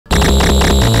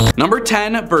Number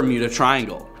 10. Bermuda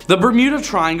Triangle. The Bermuda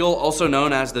Triangle, also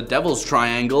known as the Devil's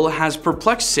Triangle, has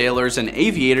perplexed sailors and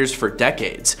aviators for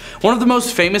decades. One of the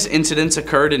most famous incidents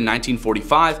occurred in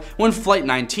 1945 when Flight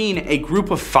 19, a group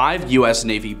of 5 US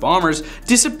Navy bombers,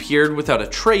 disappeared without a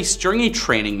trace during a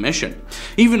training mission.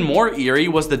 Even more eerie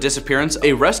was the disappearance of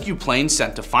a rescue plane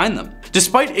sent to find them.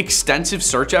 Despite extensive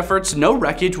search efforts, no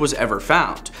wreckage was ever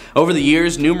found. Over the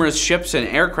years, numerous ships and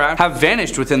aircraft have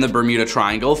vanished within the Bermuda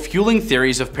Triangle, fueling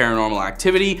theories of paranormal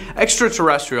activity,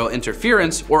 extraterrestrial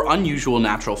interference, or unusual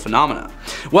natural phenomena.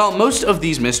 While most of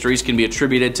these mysteries can be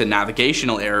attributed to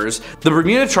navigational errors, the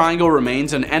Bermuda Triangle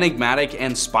remains an enigmatic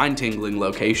and spine-tingling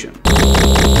location.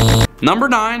 Number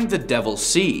 9. The Devil's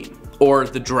Sea, or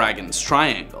the Dragon's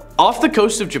Triangle. Off the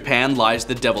coast of Japan lies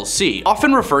the Devil's Sea,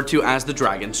 often referred to as the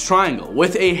Dragon's Triangle,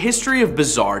 with a history of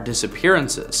bizarre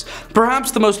disappearances.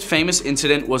 Perhaps the most famous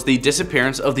incident was the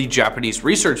disappearance of the Japanese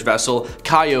research vessel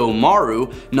Kaio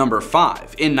Maru No. 5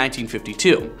 in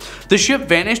 1952. The ship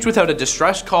vanished without a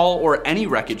distress call or any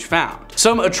wreckage found.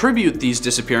 Some attribute these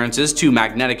disappearances to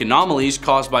magnetic anomalies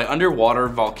caused by underwater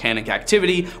volcanic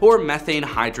activity or methane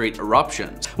hydrate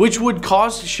eruptions, which would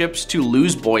cause ships to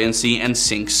lose buoyancy and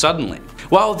sink suddenly.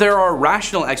 While there are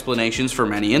rational explanations for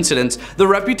many incidents, the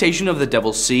reputation of the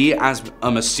Devil's Sea as a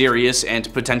mysterious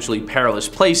and potentially perilous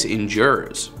place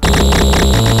endures.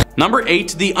 Number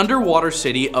 8. The underwater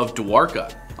city of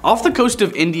Dwarka. Off the coast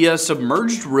of India,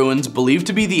 submerged ruins believed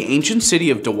to be the ancient city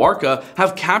of Dwarka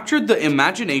have captured the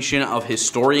imagination of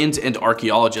historians and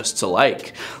archaeologists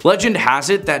alike. Legend has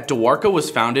it that Dwarka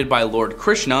was founded by Lord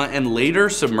Krishna and later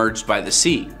submerged by the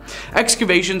sea.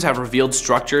 Excavations have revealed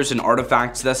structures and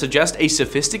artifacts that suggest a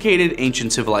sophisticated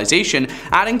ancient civilization,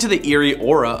 adding to the eerie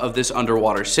aura of this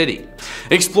underwater city.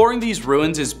 Exploring these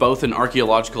ruins is both an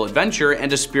archaeological adventure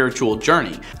and a spiritual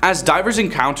journey, as divers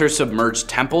encounter submerged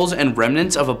temples and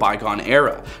remnants of a bygone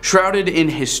era, shrouded in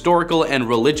historical and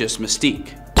religious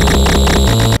mystique.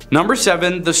 Number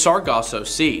 7. The Sargasso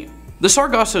Sea. The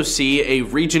Sargasso Sea, a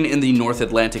region in the North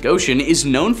Atlantic Ocean, is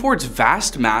known for its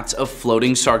vast mats of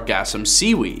floating sargassum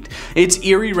seaweed. Its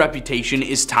eerie reputation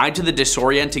is tied to the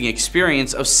disorienting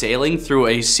experience of sailing through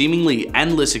a seemingly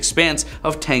endless expanse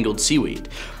of tangled seaweed.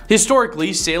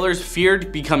 Historically, sailors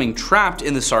feared becoming trapped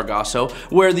in the Sargasso,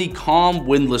 where the calm,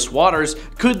 windless waters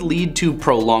could lead to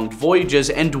prolonged voyages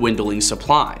and dwindling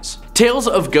supplies. Tales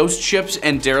of ghost ships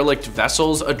and derelict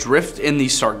vessels adrift in the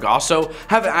Sargasso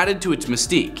have added to its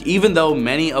mystique, even though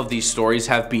many of these stories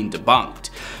have been debunked.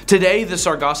 Today, the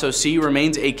Sargasso Sea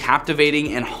remains a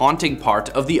captivating and haunting part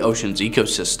of the ocean's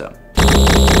ecosystem.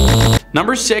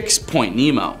 Number 6. Point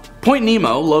Nemo. Point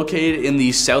Nemo, located in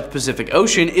the South Pacific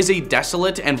Ocean, is a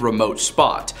desolate and remote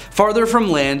spot, farther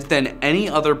from land than any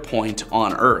other point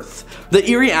on Earth. The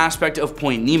eerie aspect of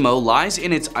Point Nemo lies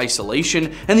in its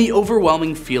isolation and the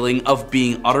overwhelming feeling of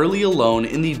being utterly alone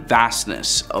in the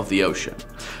vastness of the ocean.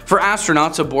 For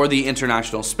astronauts aboard the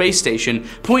International Space Station,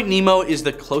 Point Nemo is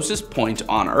the closest point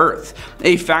on Earth,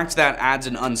 a fact that adds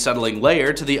an unsettling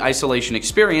layer to the isolation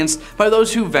experienced by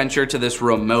those who venture to this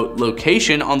remote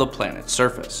location on the planet's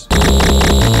surface.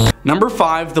 Number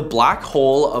 5. The Black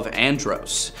Hole of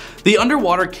Andros. The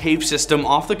underwater cave system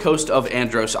off the coast of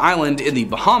Andros Island in the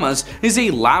Bahamas is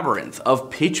a labyrinth of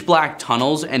pitch-black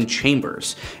tunnels and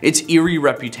chambers. Its eerie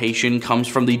reputation comes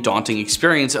from the daunting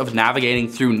experience of navigating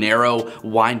through narrow,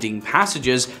 winding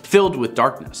passages filled with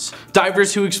darkness.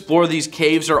 Divers who explore these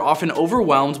caves are often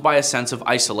overwhelmed by a sense of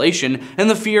isolation and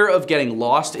the fear of getting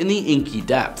lost in the inky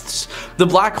depths. The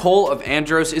Black Hole of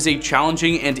Andros is a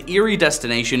challenging and eerie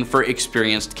destination for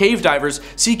experienced cave divers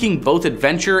seeking both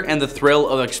adventure and the thrill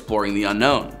of exploring the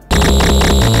unknown.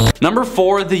 Number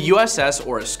 4. The USS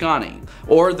Oriskany,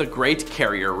 or the Great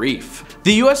Carrier Reef.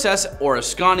 The USS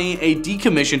Oriskany, a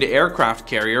decommissioned aircraft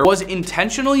carrier, was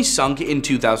intentionally sunk in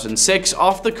 2006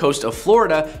 off the coast of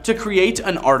Florida to create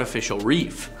an artificial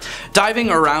reef. Diving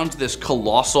around this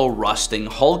colossal rusting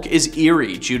hulk is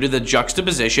eerie due to the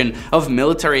juxtaposition of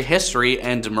military history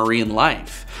and marine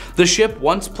life. The ship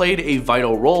once played a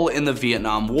vital role in the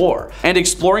Vietnam War, and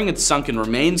exploring its sunken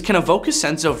remains can evoke a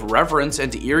sense of reverence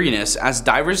and eeriness as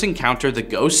divers encounter the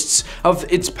ghosts of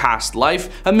its past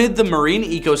life amid the marine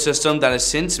ecosystem that has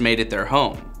since made it their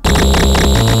home.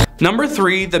 Number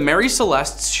 3. The Mary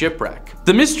Celeste's Shipwreck.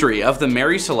 The mystery of the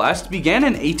Mary Celeste began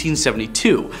in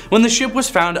 1872 when the ship was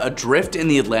found adrift in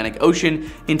the Atlantic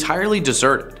Ocean, entirely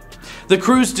deserted. The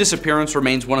crew's disappearance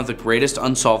remains one of the greatest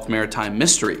unsolved maritime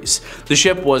mysteries. The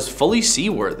ship was fully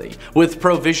seaworthy, with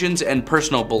provisions and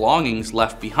personal belongings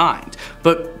left behind,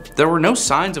 but there were no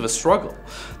signs of a struggle.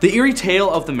 The eerie tale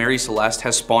of the Mary Celeste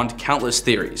has spawned countless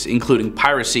theories, including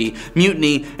piracy,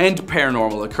 mutiny, and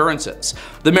paranormal occurrences.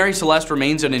 The Mary Celeste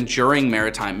remains an enduring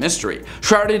maritime mystery,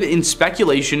 shrouded in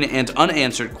speculation and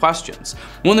unanswered questions.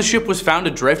 When the ship was found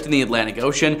adrift in the Atlantic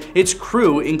Ocean, its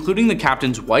crew, including the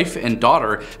captain's wife and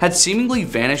daughter, had seemingly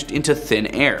vanished into thin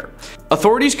air.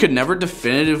 Authorities could never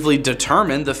definitively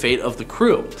determine the fate of the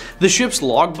crew. The ship's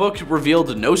logbook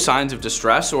revealed no signs of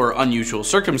distress or unusual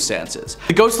circumstances.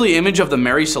 The ghostly image of the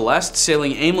Mary Celeste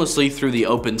sailing aimlessly through the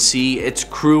open sea, its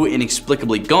crew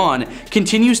inexplicably gone,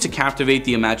 continues to captivate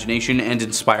the imagination and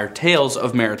inspire tales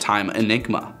of maritime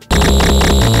enigma.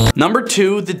 Number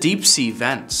 2. The deep sea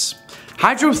vents.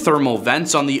 Hydrothermal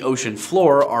vents on the ocean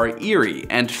floor are eerie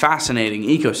and fascinating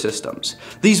ecosystems.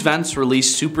 These vents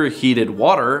release superheated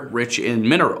water rich in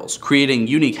minerals, creating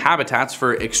unique habitats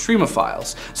for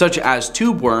extremophiles, such as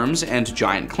tube worms and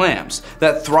giant clams,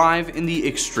 that thrive in the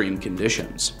extreme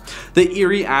conditions. The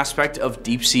eerie aspect of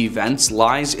deep-sea vents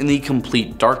lies in the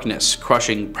complete darkness,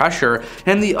 crushing pressure,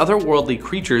 and the otherworldly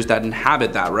creatures that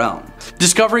inhabit that realm.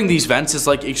 Discovering these vents is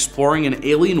like exploring an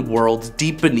alien world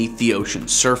deep beneath the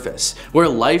ocean's surface, where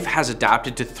life has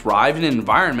adapted to thrive in an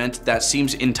environment that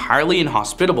seems entirely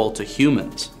inhospitable to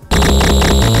humans.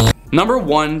 Number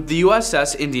 1. The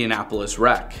USS Indianapolis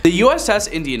wreck. The USS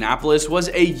Indianapolis was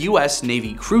a US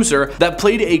Navy cruiser that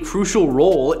played a crucial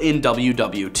role in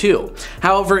WW2.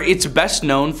 However, it's best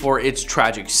known for its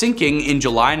tragic sinking in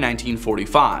July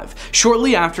 1945,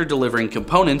 shortly after delivering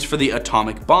components for the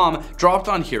atomic bomb dropped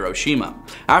on Hiroshima.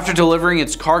 After delivering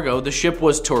its cargo, the ship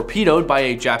was torpedoed by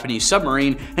a Japanese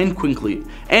submarine and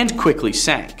quickly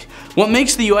sank. What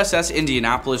makes the USS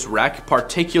Indianapolis wreck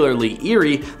particularly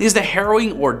eerie is the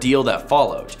harrowing ordeal that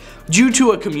followed. Due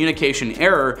to a communication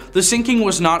error, the sinking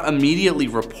was not immediately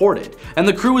reported, and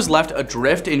the crew was left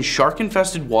adrift in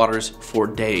shark-infested waters for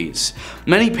days.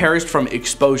 Many perished from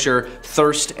exposure,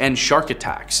 thirst, and shark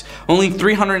attacks. Only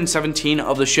 317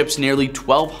 of the ship's nearly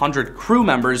 1,200 crew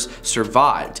members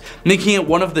survived, making it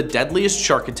one of the deadliest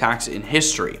shark attacks in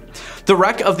history. The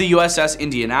wreck of the USS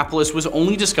Indianapolis was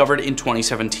only discovered in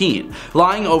 2017,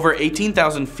 lying over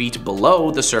 18,000 feet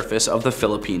below the surface of the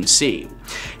Philippine Sea.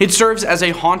 It serves as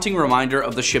a haunting reminder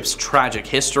of the ship's tragic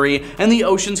history and the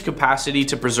ocean's capacity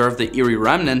to preserve the eerie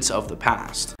remnants of the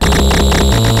past.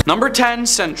 Number 10.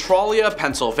 Centralia,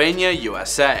 Pennsylvania,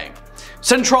 USA.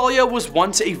 Centralia was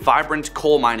once a vibrant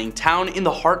coal mining town in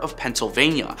the heart of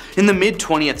Pennsylvania. In the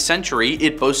mid-20th century,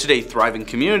 it boasted a thriving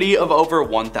community of over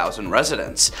 1,000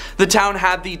 residents. The town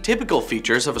had the typical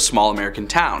features of a small American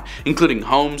town, including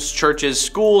homes, churches,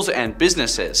 schools, and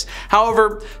businesses.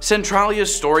 However,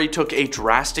 Centralia's story took a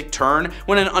drastic turn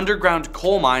when an underground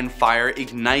coal mine fire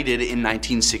ignited in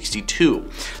 1962.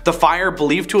 The fire,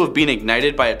 believed to have been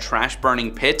ignited by a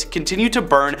trash-burning pit, continued to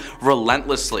burn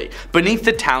relentlessly beneath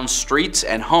the town's streets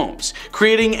and homes,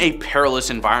 creating a perilous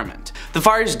environment. The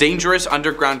fire's dangerous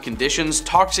underground conditions,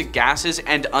 toxic gases,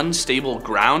 and unstable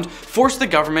ground forced the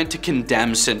government to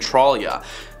condemn Centralia.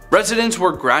 Residents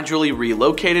were gradually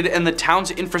relocated and the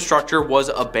town's infrastructure was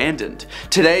abandoned.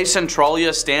 Today,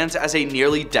 Centralia stands as a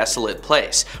nearly desolate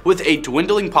place, with a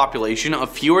dwindling population of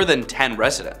fewer than 10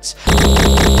 residents.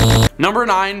 Number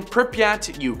 9.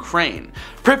 Pripyat, Ukraine.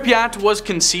 Pripyat was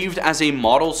conceived as a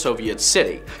model Soviet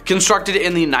city, constructed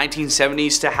in the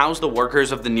 1970s to house the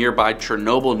workers of the nearby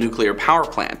Chernobyl nuclear power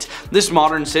plant. This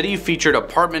modern city featured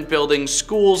apartment buildings,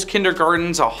 schools,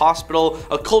 kindergartens, a hospital,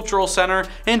 a cultural center,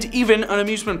 and even an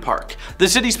amusement park. The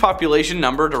city's population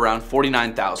numbered around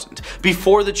 49,000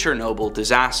 before the Chernobyl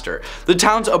disaster. The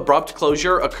town's abrupt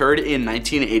closure occurred in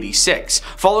 1986,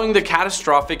 following the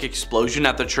catastrophic explosion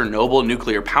at the Chernobyl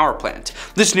nuclear power plant.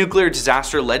 This nuclear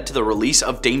disaster led to the release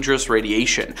of dangerous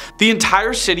radiation. The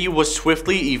entire city was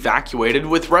swiftly evacuated,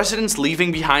 with residents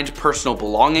leaving behind personal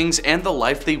belongings and the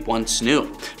life they once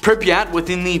knew. Pripyat,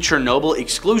 within the Chernobyl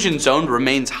exclusion zone,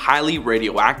 remains highly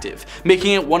radioactive,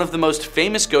 making it one of the most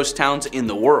famous ghost towns in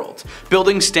the world.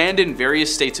 Buildings stand in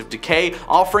various states of decay,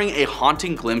 offering a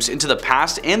haunting glimpse into the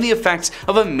past and the effects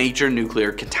of a major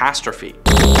nuclear catastrophe.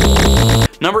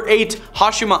 Number 8.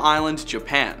 Hashima Island,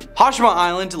 Japan. Hashima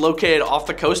Island, located off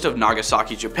the coast of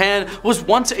Nagasaki, Japan, was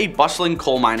once a bustling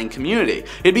coal mining community.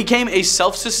 It became a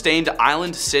self-sustained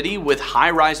island city with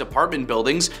high-rise apartment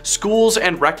buildings, schools,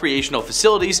 and recreational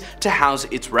facilities to house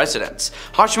its residents.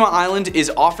 Hashima Island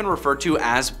is often referred to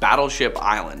as Battleship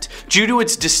Island, due to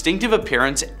its distinctive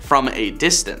appearance from a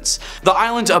distance. The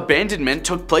island's abandonment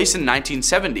took place in the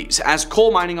 1970s as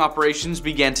coal mining operations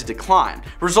began to decline,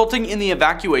 resulting in the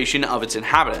evacuation of its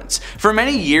inhabitants. For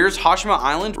many years, Hashima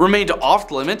Island remained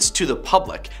off-limits to the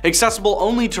public, accessible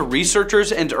only to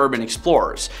researchers and urban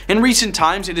explorers. In recent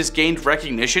times, it has gained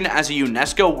recognition as a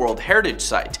UNESCO World Heritage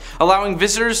Site, allowing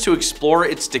visitors to explore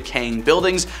its decaying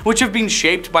buildings, which have been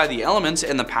shaped by the elements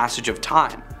and the passage of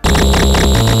time.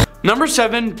 Number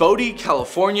 7. Bodie,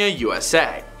 California,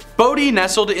 USA. Bodie,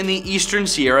 nestled in the eastern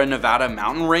Sierra Nevada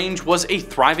mountain range, was a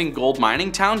thriving gold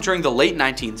mining town during the late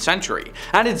 19th century.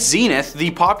 At its zenith,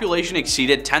 the population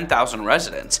exceeded 10,000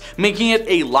 residents, making it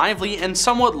a lively and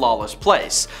somewhat lawless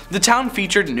place. The town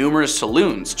featured numerous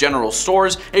saloons, general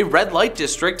stores, a red light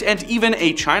district, and even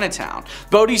a Chinatown.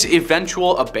 Bodie's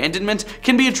eventual abandonment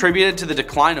can be attributed to the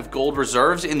decline of gold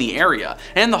reserves in the area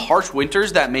and the harsh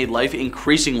winters that made life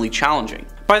increasingly challenging.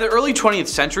 By the early 20th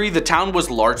century, the town was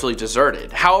largely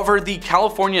deserted. However, the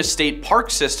California State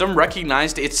Park System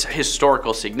recognized its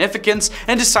historical significance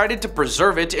and decided to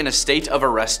preserve it in a state of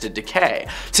arrested decay.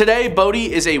 Today,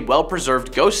 Bodie is a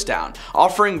well-preserved ghost town,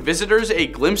 offering visitors a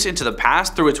glimpse into the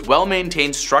past through its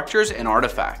well-maintained structures and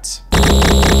artifacts.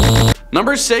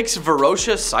 Number 6.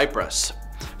 Varosha, Cyprus.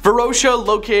 Varosha,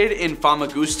 located in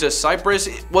Famagusta, Cyprus,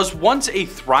 was once a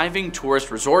thriving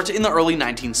tourist resort in the early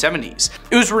 1970s.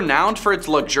 It was renowned for its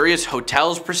luxurious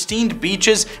hotels, pristine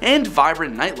beaches, and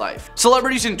vibrant nightlife.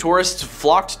 Celebrities and tourists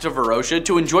flocked to Varosha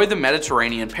to enjoy the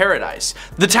Mediterranean paradise.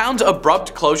 The town's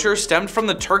abrupt closure stemmed from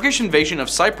the Turkish invasion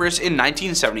of Cyprus in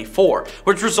 1974,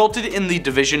 which resulted in the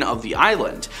division of the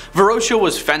island. Varosha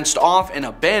was fenced off and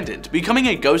abandoned, becoming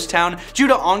a ghost town due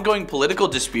to ongoing political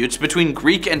disputes between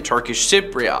Greek and Turkish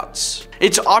Cypriots.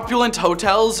 Its opulent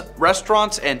hotels,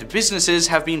 restaurants, and businesses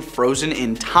have been frozen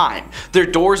in time, their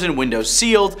doors and windows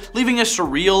sealed, leaving a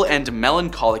surreal and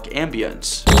melancholic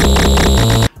ambience.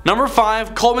 Number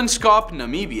 5. Kolmanskop,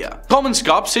 Namibia.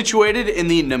 Kolmanskop, situated in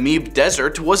the Namib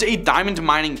Desert, was a diamond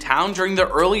mining town during the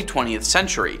early 20th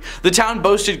century. The town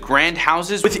boasted grand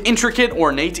houses with intricate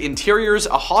ornate interiors,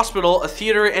 a hospital, a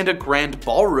theater, and a grand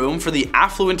ballroom for the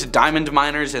affluent diamond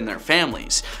miners and their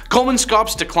families.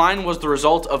 Kolmanskop's decline was the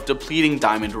result of depleting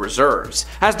diamond reserves.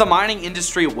 As the mining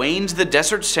industry waned, the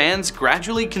desert sands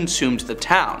gradually consumed the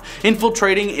town,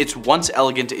 infiltrating its once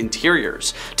elegant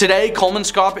interiors. Today,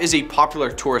 Kolmanskop is a popular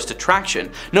tourist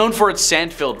attraction, known for its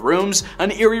sand-filled rooms,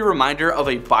 an eerie reminder of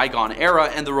a bygone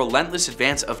era and the relentless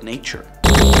advance of nature.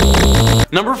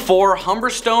 Number 4.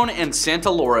 Humberstone and Santa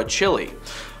Laura, Chile.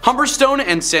 Humberstone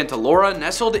and Santa Laura,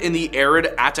 nestled in the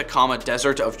arid Atacama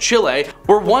Desert of Chile,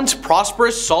 were once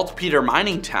prosperous saltpeter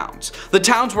mining towns. The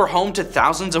towns were home to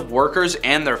thousands of workers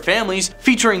and their families,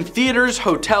 featuring theaters,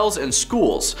 hotels, and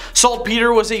schools.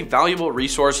 Saltpeter was a valuable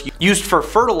resource used for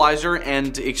fertilizer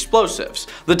and explosives.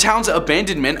 The town's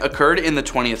abandonment occurred in the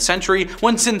 20th century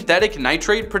when synthetic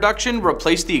nitrate production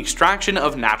replaced the extraction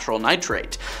of natural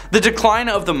nitrate. The decline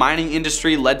of the mining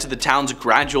industry led to the town's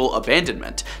gradual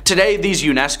abandonment. Today, these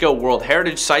UNESCO World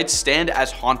Heritage Sites stand as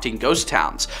haunting ghost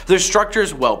towns, their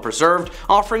structures well preserved,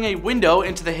 offering a window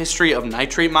into the history of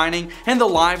nitrate mining and the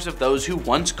lives of those who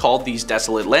once called these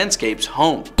desolate landscapes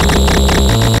home.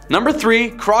 Number 3.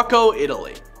 Krakow,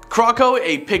 Italy. Krakow,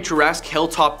 a picturesque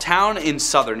hilltop town in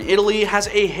southern Italy, has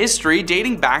a history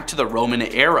dating back to the Roman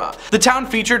era. The town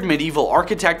featured medieval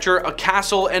architecture, a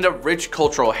castle, and a rich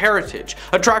cultural heritage,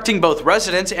 attracting both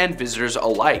residents and visitors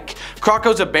alike.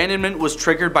 Krakow's abandonment was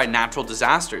triggered by natural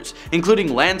disasters,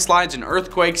 including landslides and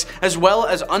earthquakes, as well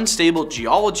as unstable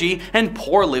geology and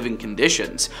poor living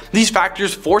conditions. These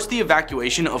factors forced the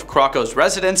evacuation of Krakow's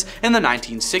residents in the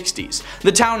 1960s.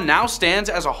 The town now stands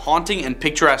as a haunting and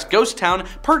picturesque ghost town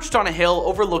perched on a hill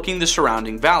overlooking the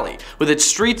surrounding valley, with its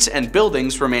streets and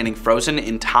buildings remaining frozen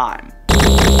in time.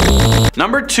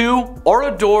 Number 2.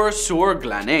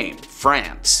 Oradour-sur-Glane,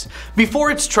 France. Before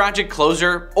its tragic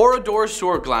closure,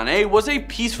 Oradour-sur-Glane was a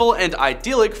peaceful and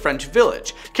idyllic French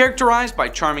village, characterized by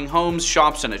charming homes,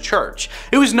 shops, and a church.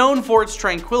 It was known for its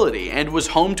tranquility and was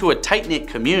home to a tight-knit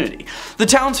community. The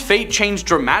town's fate changed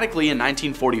dramatically in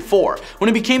 1944, when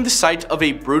it became the site of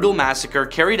a brutal massacre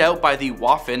carried out by the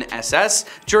Waffen-SS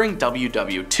during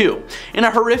WW2. In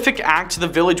a horrific act, the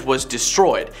village was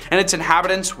destroyed, and its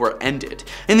inhabitants were ended.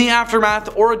 In the aftermath,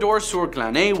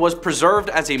 Oradour-sur-Glane was preserved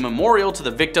as a memorial to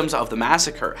the victims of the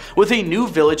massacre, with a new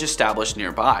village established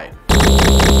nearby.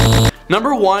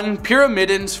 Number 1.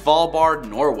 Pyramiden, Svalbard,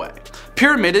 Norway.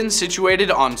 Pyramiden,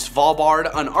 situated on Svalbard,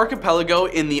 an archipelago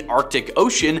in the Arctic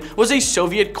Ocean, was a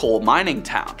Soviet coal mining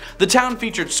town. The town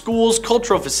featured schools,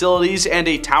 cultural facilities, and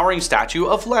a towering statue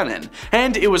of Lenin,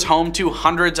 and it was home to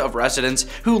hundreds of residents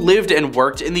who lived and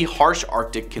worked in the harsh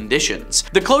Arctic conditions.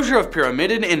 The closure of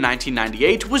Pyramiden in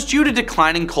 1998 was due to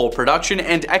declining coal production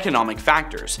and economic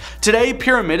factors. Today,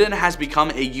 Pyramiden has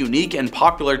become a unique and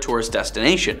popular tourist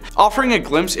destination, offering a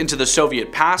glimpse into the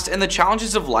Soviet past and the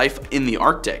challenges of life in the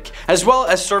Arctic, as well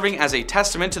as serving as a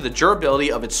testament to the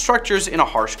durability of its structures in a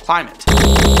harsh climate.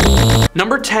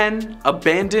 Number 10.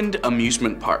 Abandoned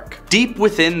amusement park. Deep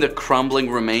within the crumbling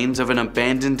remains of an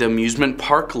abandoned amusement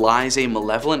park lies a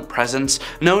malevolent presence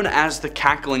known as the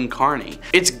Cackling Carny.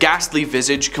 Its ghastly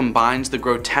visage combines the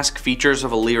grotesque features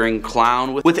of a leering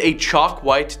clown with a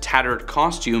chalk-white tattered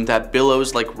costume that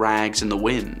billows like rags in the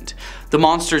wind. The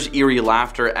monster's eerie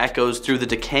laughter echoes through the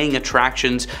decaying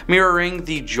attractions, mirroring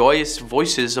the joyous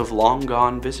voices of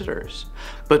long-gone visitors.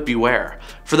 But beware,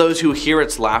 for those who hear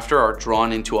its laughter are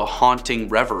drawn into a haunting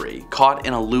reverie, caught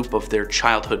in a loop of their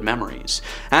childhood memories.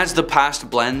 As the past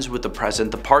blends with the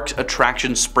present, the park's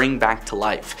attractions spring back to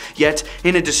life, yet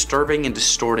in a disturbing and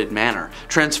distorted manner,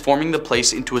 transforming the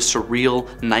place into a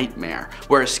surreal nightmare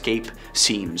where escape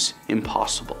seems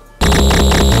impossible.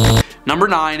 Number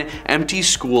 9. Empty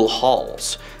school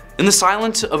halls. In the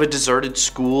silence of a deserted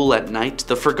school at night,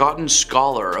 the forgotten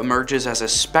scholar emerges as a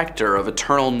specter of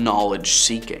eternal knowledge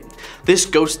seeking. This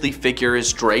ghostly figure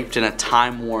is draped in a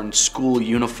time-worn school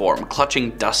uniform,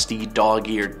 clutching dusty,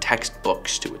 dog-eared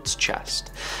textbooks to its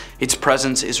chest. Its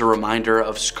presence is a reminder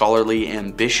of scholarly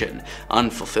ambition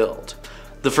unfulfilled.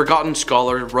 The forgotten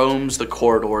scholar roams the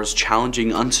corridors,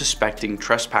 challenging unsuspecting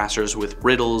trespassers with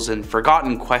riddles and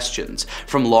forgotten questions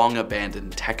from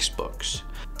long-abandoned textbooks.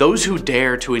 Those who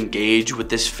dare to engage with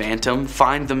this phantom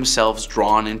find themselves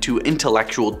drawn into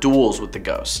intellectual duels with the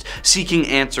ghost, seeking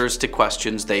answers to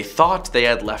questions they thought they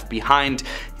had left behind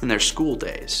in their school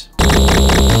days.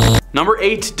 Number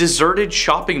 8. Deserted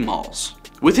shopping malls.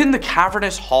 Within the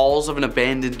cavernous halls of an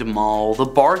abandoned mall, the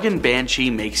bargain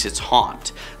banshee makes its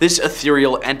haunt. This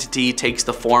ethereal entity takes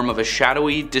the form of a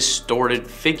shadowy, distorted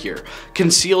figure,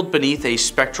 concealed beneath a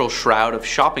spectral shroud of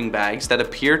shopping bags that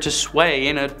appear to sway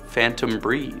in a phantom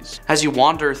breeze. As you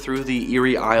wander through the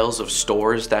eerie aisles of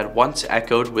stores that once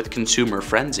echoed with consumer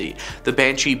frenzy, the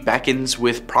banshee beckons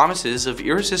with promises of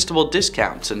irresistible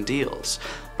discounts and deals.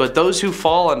 But those who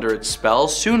fall under its spell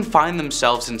soon find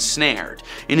themselves ensnared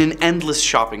in an endless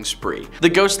shopping spree. The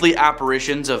ghostly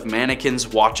apparitions of mannequins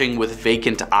watching with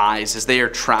vacant eyes as they are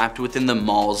trapped within the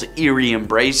mall's eerie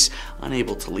embrace,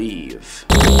 unable to leave.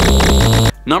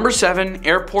 Number 7.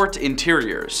 Airport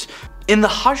interiors. In the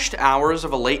hushed hours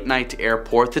of a late-night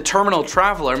airport, the terminal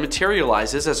traveler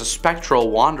materializes as a spectral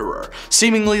wanderer,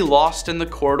 seemingly lost in the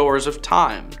corridors of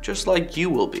time, just like you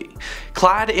will be.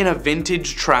 Clad in a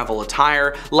vintage travel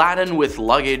attire, laden with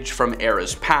luggage from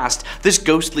eras past, this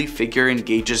ghostly figure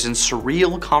engages in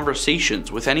surreal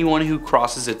conversations with anyone who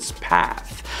crosses its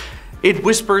path. It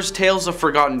whispers tales of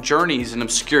forgotten journeys and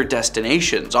obscure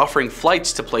destinations, offering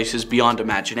flights to places beyond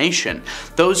imagination.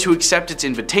 Those who accept its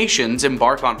invitations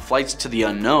embark on flights to the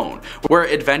unknown, where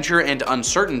adventure and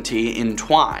uncertainty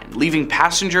entwine, leaving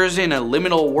passengers in a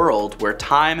liminal world where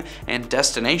time and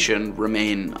destination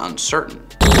remain uncertain.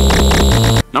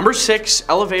 Number 6.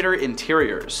 Elevator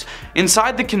interiors.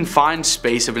 Inside the confined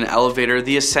space of an elevator,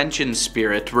 the ascension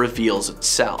spirit reveals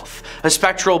itself. A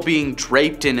spectral being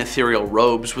draped in ethereal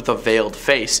robes with a veiled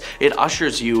face, it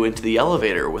ushers you into the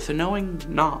elevator with a knowing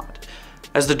nod.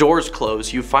 As the doors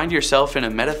close, you find yourself in a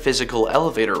metaphysical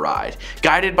elevator ride,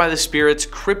 guided by the spirit's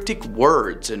cryptic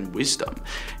words and wisdom.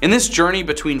 In this journey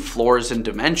between floors and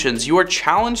dimensions, you are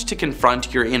challenged to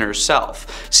confront your inner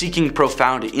self, seeking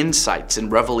profound insights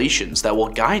and revelations that will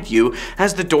guide you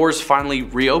as the doors finally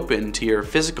reopen to your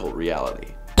physical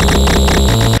reality.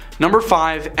 Number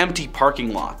 5. Empty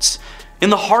parking lots. In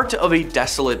the heart of a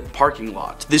desolate parking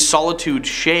lot, the solitude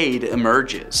shade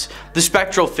emerges. The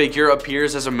spectral figure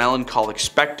appears as a melancholic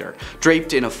specter,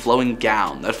 draped in a flowing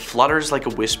gown that flutters like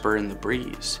a whisper in the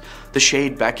breeze. The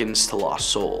shade beckons to lost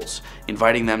souls,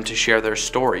 inviting them to share their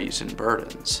stories and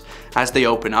burdens. As they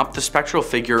open up, the spectral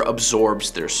figure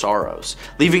absorbs their sorrows,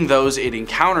 leaving those it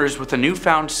encounters with a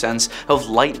newfound sense of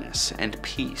lightness and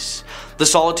peace. The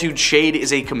solitude shade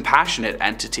is a compassionate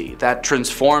entity that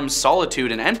transforms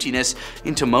solitude and emptiness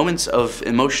into moments of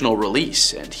emotional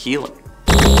release and healing.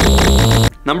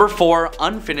 Number 4.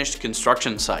 Unfinished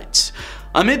construction sites.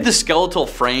 Amid the skeletal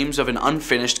frames of an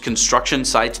unfinished construction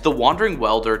site, the wandering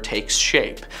welder takes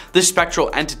shape. This spectral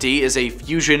entity is a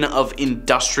fusion of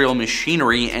industrial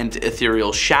machinery and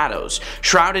ethereal shadows,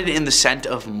 shrouded in the scent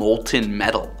of molten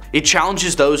metal. It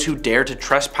challenges those who dare to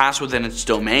trespass within its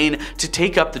domain to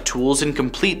take up the tools and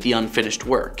complete the unfinished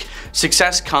work.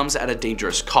 Success comes at a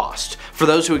dangerous cost, for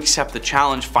those who accept the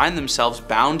challenge find themselves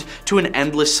bound to an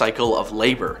endless cycle of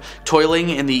labor, toiling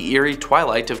in the eerie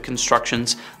twilight of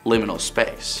construction's liminal space.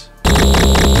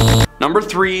 Number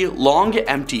 3. Long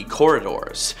empty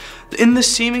corridors. In the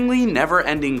seemingly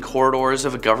never-ending corridors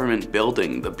of a government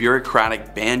building, the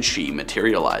bureaucratic banshee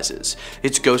materializes.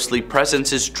 Its ghostly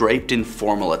presence is draped in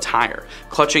formal attire,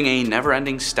 clutching a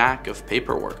never-ending stack of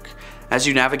paperwork. As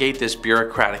you navigate this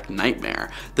bureaucratic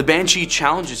nightmare, the banshee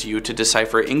challenges you to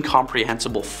decipher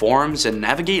incomprehensible forms and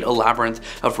navigate a labyrinth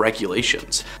of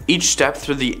regulations. Each step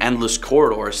through the endless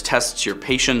corridors tests your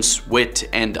patience, wit,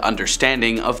 and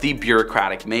understanding of the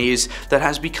bureaucratic maze that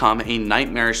has become a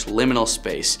nightmarish liminal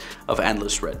space of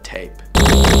endless red tape.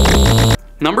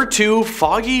 Number 2.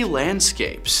 Foggy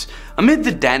landscapes. Amid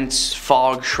the dense,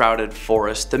 fog-shrouded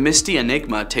forest, the misty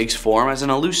enigma takes form as an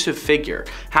elusive figure,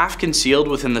 half concealed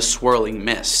within the swirling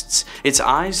mists. Its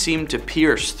eyes seem to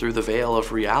pierce through the veil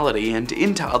of reality and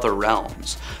into other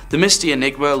realms. The misty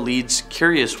enigma leads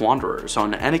curious wanderers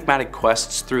on enigmatic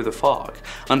quests through the fog,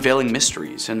 unveiling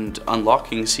mysteries and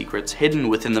unlocking secrets hidden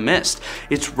within the mist.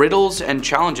 Its riddles and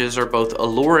challenges are both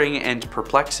alluring and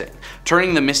perplexing,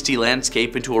 turning the misty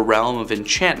landscape into a realm of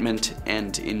enchantment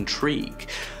and intrigue,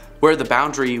 where the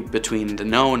boundary between the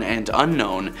known and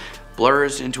unknown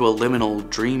blurs into a liminal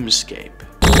dreamscape.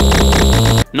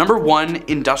 Number 1.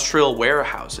 Industrial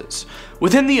warehouses.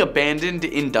 Within the abandoned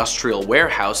industrial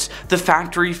warehouse, the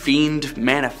factory fiend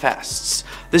manifests.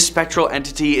 This spectral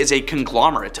entity is a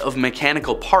conglomerate of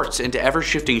mechanical parts and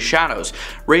ever-shifting shadows,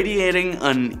 radiating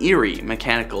an eerie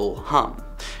mechanical hum.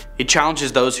 It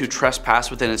challenges those who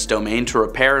trespass within its domain to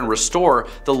repair and restore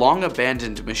the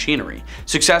long-abandoned machinery.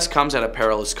 Success comes at a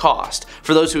perilous cost,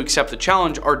 for those who accept the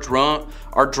challenge are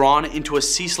drawn into a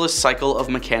ceaseless cycle of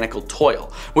mechanical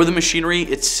toil, where the machinery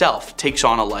itself takes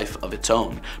on a life of its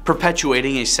own,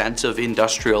 perpetuating a sense of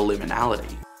industrial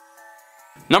liminality.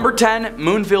 Number 10.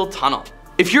 Moonville Tunnel.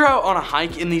 If you're out on a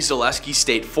hike in the Zaleski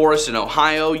State Forest in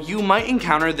Ohio, you might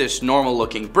encounter this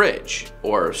normal-looking bridge,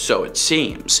 or so it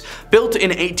seems. Built in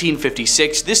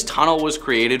 1856, this tunnel was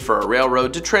created for a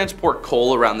railroad to transport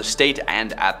coal around the state,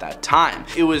 and at that time,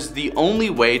 it was the only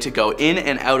way to go in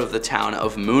and out of the town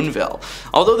of Moonville.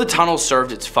 Although the tunnel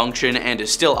served its function and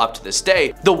is still up to this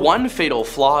day, the one fatal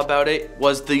flaw about it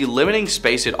was the limiting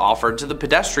space it offered to the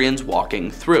pedestrians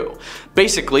walking through.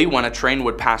 Basically, when a train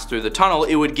would pass through the tunnel,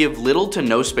 it would give little to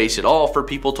no space at all for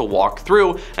people to walk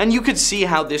through, and you could see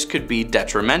how this could be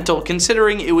detrimental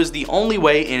considering it was the only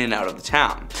way in and out of the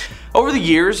town. Over the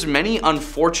years, many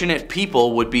unfortunate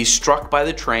people would be struck by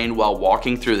the train while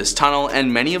walking through this tunnel,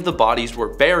 and many of the bodies were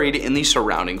buried in the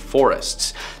surrounding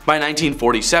forests. By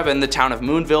 1947, the town of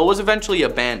Moonville was eventually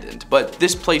abandoned, but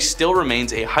this place still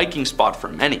remains a hiking spot for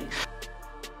many.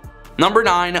 Number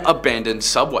 9. Abandoned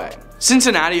subway.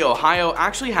 Cincinnati, Ohio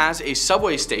actually has a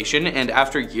subway station, and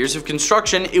after years of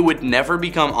construction, it would never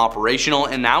become operational,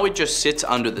 and now it just sits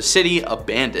under the city,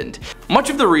 abandoned. Much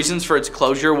of the reasons for its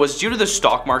closure was due to the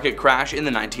stock market crash in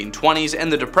the 1920s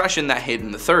and the depression that hit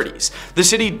in the 30s. The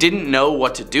city didn't know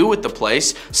what to do with the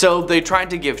place, so they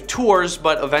tried to give tours,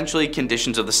 but eventually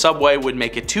conditions of the subway would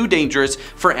make it too dangerous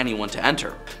for anyone to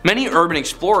enter. Many urban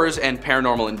explorers and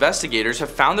paranormal investigators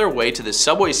have found their way to this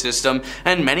subway system,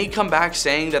 and many come back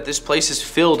saying that this place is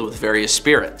filled with various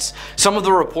spirits. Some of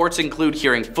the reports include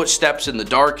hearing footsteps in the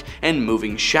dark and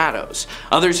moving shadows.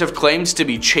 Others have claimed to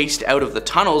be chased out of the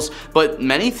tunnels, but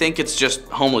many think it's just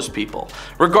homeless people.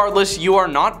 Regardless, you are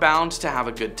not bound to have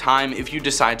a good time if you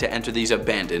decide to enter these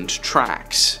abandoned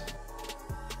tracks.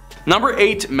 Number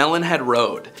 8. Melonhead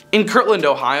Road. In Kirtland,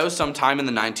 Ohio, sometime in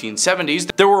the 1970s,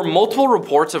 there were multiple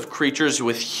reports of creatures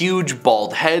with huge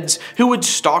bald heads who would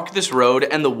stalk this road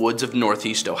and the woods of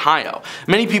northeast Ohio.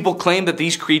 Many people claim that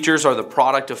these creatures are the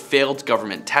product of failed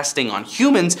government testing on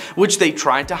humans, which they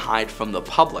tried to hide from the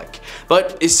public.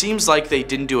 But it seems like they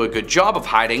didn't do a good job of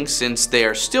hiding, since they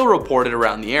are still reported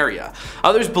around the area.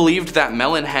 Others believed that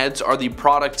melon heads are the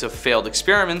product of failed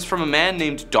experiments from a man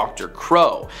named Dr.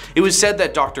 Crow. It was said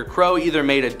that Dr. Crow either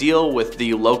made a deal with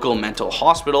the local mental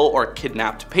hospital or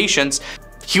kidnapped patients.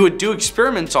 He would do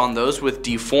experiments on those with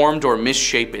deformed or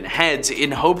misshapen heads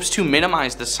in hopes to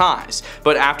minimize the size,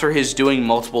 but after his doing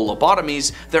multiple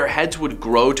lobotomies, their heads would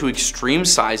grow to extreme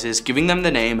sizes, giving them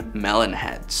the name melon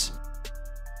heads.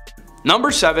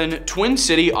 Number 7. Twin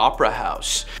City Opera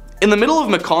House. In the middle of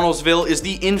McConnellsville is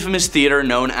the infamous theater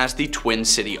known as the Twin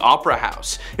City Opera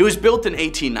House. It was built in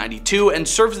 1892 and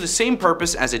serves the same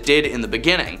purpose as it did in the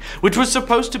beginning, which was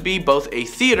supposed to be both a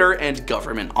theater and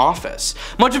government office.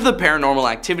 Much of the paranormal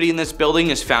activity in this building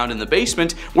is found in the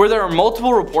basement, where there are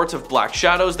multiple reports of black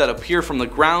shadows that appear from the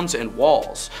grounds and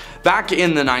walls. Back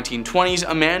in the 1920s,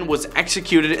 a man was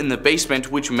executed in the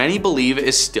basement, which many believe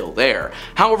is still there.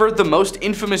 However, the most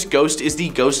infamous ghost is the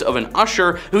ghost of an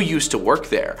usher who used to work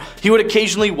there. He would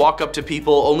occasionally walk up to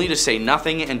people only to say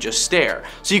nothing and just stare,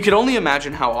 so you could only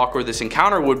imagine how awkward this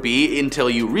encounter would be until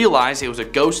you realize it was a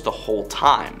ghost the whole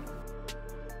time.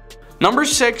 Number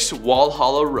 6.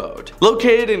 Walhalla Road.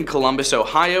 Located in Columbus,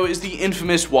 Ohio is the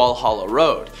infamous Walhalla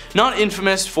Road. Not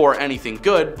infamous for anything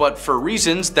good, but for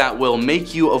reasons that will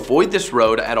make you avoid this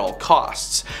road at all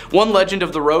costs. One legend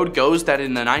of the road goes that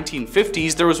in the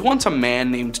 1950s there was once a man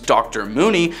named Dr.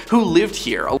 Mooney who lived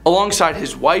here alongside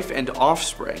his wife and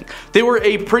offspring. They were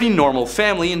a pretty normal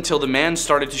family until the man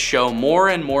started to show more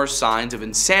and more signs of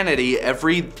insanity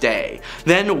every day.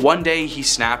 Then one day he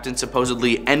snapped and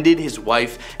supposedly ended his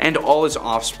wife and all his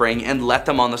offspring and let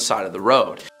them on the side of the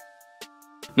road.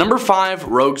 Number 5.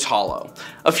 Rogues Hollow.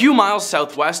 A few miles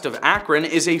southwest of Akron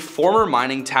is a former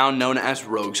mining town known as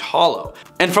Rogues Hollow,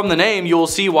 and from the name you will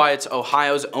see why it's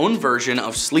Ohio's own version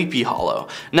of Sleepy Hollow.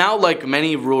 Now, like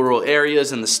many rural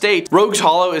areas in the state, Rogues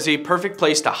Hollow is a perfect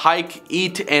place to hike,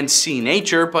 eat, and see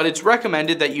nature, but it's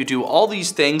recommended that you do all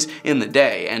these things in the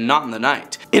day and not in the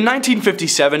night. In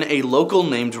 1957, a local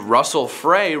named Russell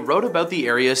Frey wrote about the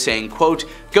area saying, quote,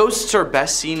 "Ghosts are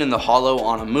best seen in the hollow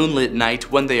on a moonlit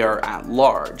night when they are at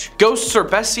large. Ghosts are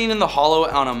best seen in the hollow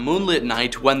on a moonlit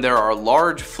night when there are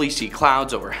large fleecy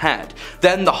clouds overhead.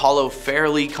 Then the hollow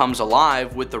fairly comes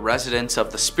alive with the residents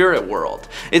of the spirit world.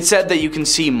 It's said that you can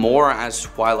see more as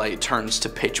twilight turns to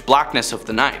pitch blackness of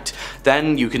the night.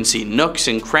 Then you can see nooks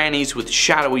and crannies with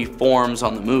shadowy forms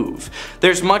on the move.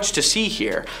 There's much to see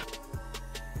here."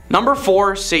 Number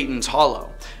 4. Satan's Hollow.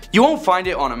 You won't find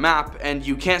it on a map and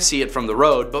you can't see it from the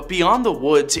road, but beyond the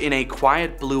woods in a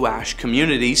quiet blue ash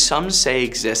community, some say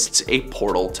exists a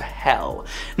portal to hell,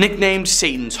 nicknamed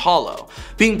Satan's Hollow.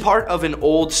 Being part of an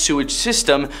old sewage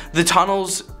system, the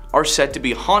tunnels are said to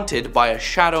be haunted by a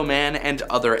shadow man and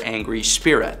other angry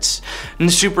spirits. And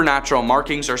supernatural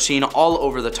markings are seen all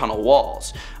over the tunnel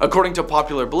walls. According to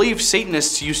popular belief,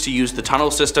 Satanists used to use the tunnel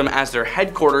system as their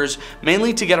headquarters,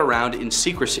 mainly to get around in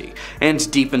secrecy. And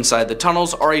deep inside the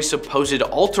tunnels are a supposed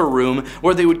altar room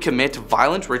where they would commit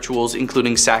violent rituals,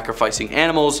 including sacrificing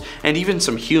animals and even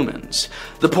some humans.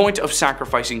 The point of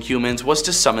sacrificing humans was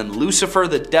to summon Lucifer,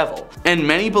 the devil, and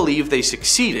many believe they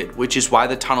succeeded, which is why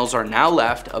the tunnels are now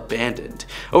left abandoned.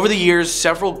 Over the years,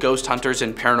 several ghost hunters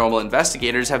and paranormal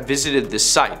investigators have visited this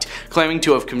site, claiming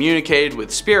to have communicated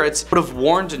with spirits, but have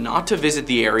warned not to visit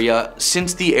the area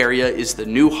since the area is the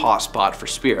new hotspot for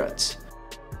spirits.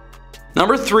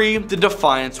 Number 3. The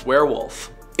Defiance Werewolf.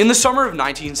 In the summer of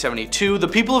 1972, the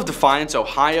people of Defiance,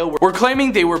 Ohio were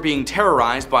claiming they were being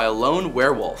terrorized by a lone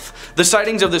werewolf. The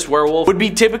sightings of this werewolf would be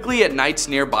typically at nights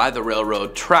nearby the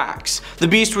railroad tracks. The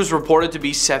beast was reported to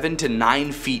be 7 to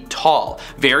 9 feet tall,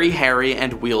 very hairy,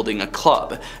 and wielding a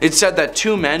club. It's said that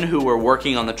 2 men who were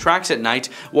working on the tracks at night,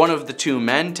 one of the 2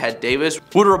 men, Ted Davis,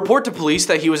 would report to police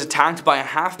that he was attacked by a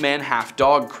half-man,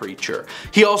 half-dog creature.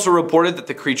 He also reported that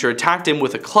the creature attacked him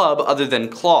with a club other than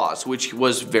claws, which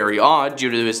was very odd due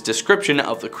to his description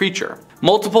of the creature.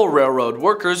 Multiple railroad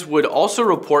workers would also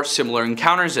report similar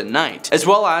encounters at night, as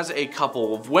well as a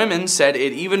couple of women said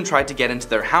it even tried to get into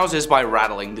their houses by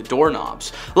rattling the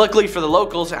doorknobs. Luckily for the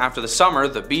locals, after the summer,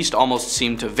 the beast almost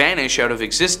seemed to vanish out of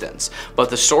existence, but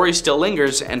the story still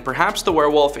lingers and perhaps the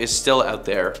werewolf is still out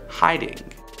there hiding.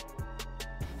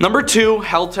 Number 2.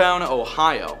 Helltown,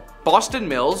 Ohio. Boston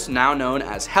Mills, now known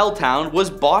as Helltown, was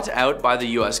bought out by the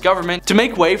US government to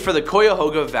make way for the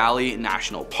Cuyahoga Valley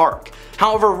National Park.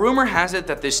 However, rumor has it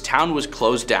that this town was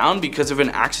closed down because of an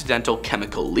accidental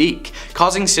chemical leak,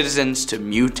 causing citizens to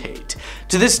mutate.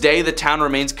 To this day, the town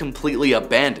remains completely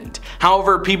abandoned.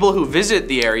 However, people who visit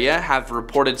the area have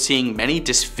reported seeing many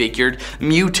disfigured,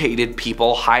 mutated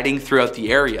people hiding throughout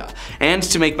the area. And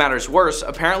to make matters worse,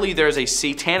 apparently there is a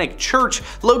satanic church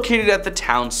located at the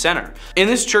town center. In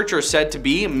this church are said to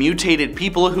be mutated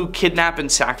people who kidnap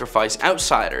and sacrifice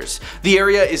outsiders. The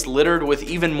area is littered with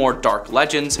even more dark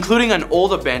legends, including an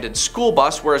old abandoned school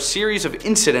bus where a series of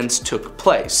incidents took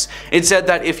place. It's said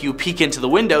that if you peek into the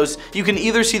windows, you can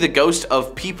either see the ghost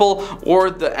of people or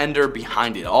the ender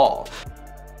behind it all.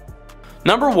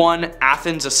 Number 1.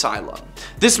 Athens Asylum.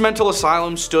 This mental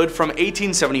asylum stood from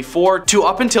 1874 to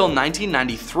up until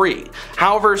 1993.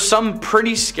 However, some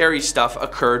pretty scary stuff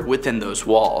occurred within those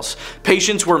walls.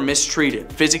 Patients were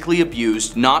mistreated, physically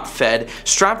abused, not fed,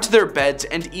 strapped to their beds,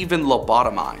 and even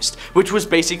lobotomized, which was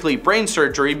basically brain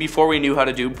surgery before we knew how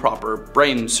to do proper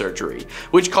brain surgery,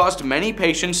 which caused many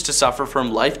patients to suffer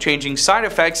from life-changing side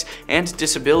effects and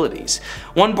disabilities.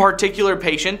 One particular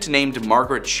patient, named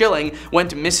Margaret Schilling,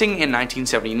 went missing in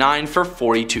 1979 for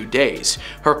 42 days.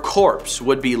 Her corpse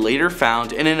would be later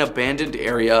found in an abandoned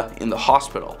area in the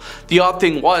hospital. The odd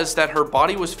thing was that her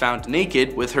body was found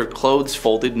naked with her clothes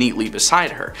folded neatly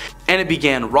beside her, and it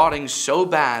began rotting so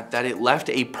bad that it left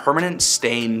a permanent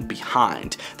stain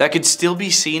behind that could still be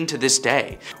seen to this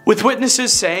day. With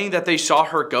witnesses saying that they saw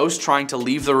her ghost trying to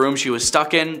leave the room she was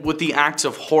stuck in, with the acts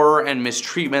of horror and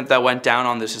mistreatment that went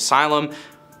on in this asylum,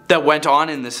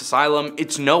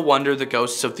 it's no wonder the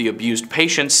ghosts of the abused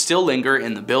patients still linger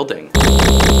in the building.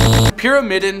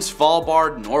 Pyramiden,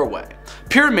 Svalbard, Norway.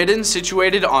 Pyramiden,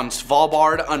 situated on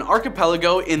Svalbard, an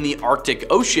archipelago in the Arctic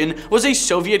Ocean, was a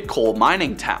Soviet coal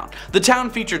mining town. The town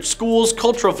featured schools,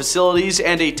 cultural facilities,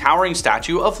 and a towering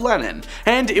statue of Lenin,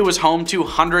 and it was home to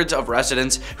hundreds of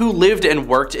residents who lived and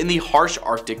worked in the harsh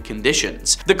Arctic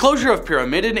conditions. The closure of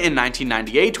Pyramiden in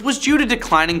 1998 was due to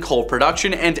declining coal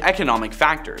production and economic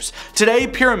factors. Today,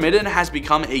 Pyramiden has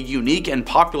become a unique and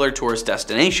popular tourist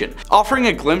destination, offering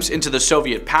a glimpse into the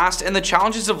Soviet past and the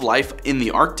challenges of life in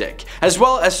the Arctic, as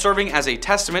well as serving as a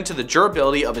testament to the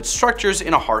durability of its structures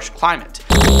in a harsh climate.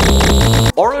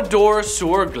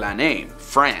 Oradour-sur-Glane,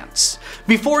 France.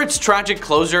 Before its tragic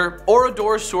closure,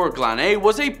 Oradour-sur-Glane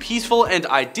was a peaceful and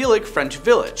idyllic French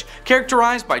village,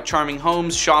 characterized by charming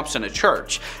homes, shops, and a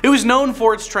church. It was known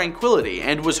for its tranquility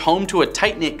and was home to a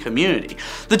tight-knit community.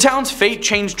 The town's fate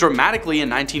changed dramatically in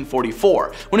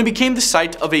 1944, when it became the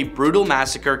site of a brutal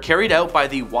massacre carried out by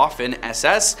the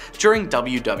Waffen-SS during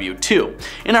WW2.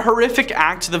 In a horrific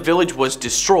act, the village was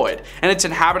destroyed, and its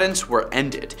inhabitants were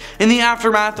ended. In the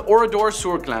aftermath,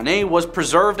 Oradour-sur-Glane was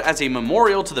preserved as a memorial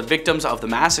to the victims of the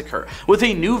massacre, with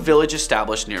a new village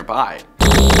established nearby.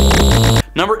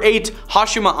 Number 8.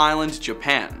 Hashima Island,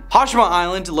 Japan. Hashima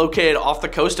Island, located off the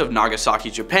coast of Nagasaki,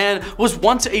 Japan, was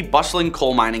once a bustling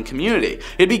coal mining community.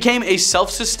 It became a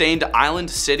self-sustained island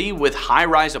city with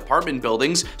high-rise apartment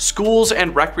buildings, schools,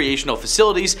 and recreational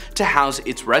facilities to house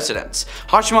its residents.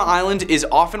 Hashima Island is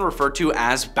often referred to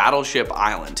as Battleship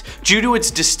Island, due to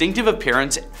its distinctive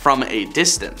appearance from a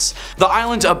distance. The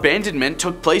island's abandonment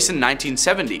took place in the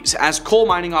 1970s as coal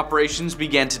mining operations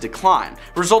began to decline,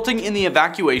 resulting in the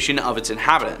evacuation of its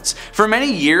inhabitants. For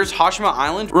many years, Hashima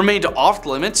Island remained off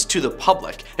limits to the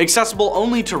public, accessible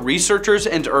only to researchers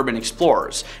and urban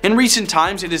explorers. In recent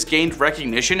times, it has gained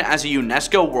recognition as a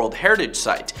UNESCO World Heritage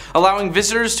Site, allowing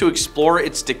visitors to explore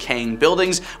its decaying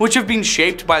buildings, which have been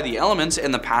shaped by the elements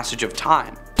and the passage of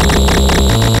time.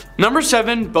 Number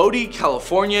 7. Bodie,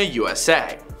 California,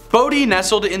 USA. Bodie,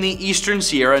 nestled in the eastern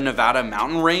Sierra Nevada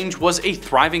mountain range, was a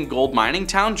thriving gold mining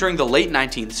town during the late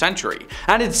 19th century.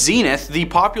 At its zenith, the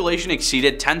population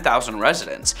exceeded 10,000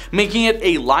 residents, making it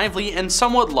a lively and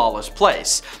somewhat lawless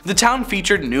place. The town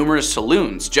featured numerous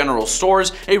saloons, general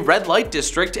stores, a red light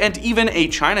district, and even a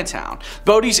Chinatown.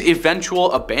 Bodie's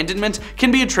eventual abandonment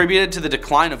can be attributed to the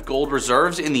decline of gold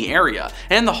reserves in the area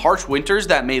and the harsh winters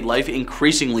that made life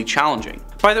increasingly challenging.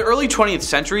 By the early 20th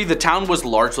century, the town was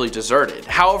largely deserted.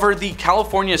 However, the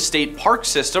California State Park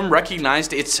System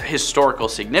recognized its historical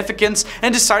significance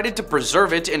and decided to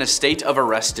preserve it in a state of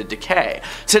arrested decay.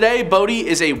 Today, Bodie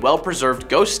is a well-preserved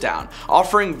ghost town,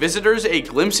 offering visitors a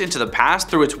glimpse into the past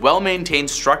through its well-maintained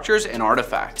structures and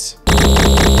artifacts.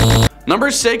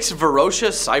 Number 6.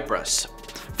 Varosha, Cyprus.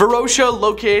 Varosha,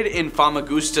 located in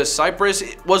Famagusta, Cyprus,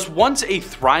 was once a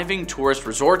thriving tourist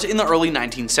resort in the early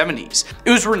 1970s.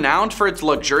 It was renowned for its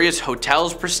luxurious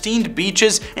hotels, pristine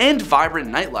beaches, and vibrant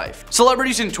nightlife.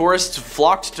 Celebrities and tourists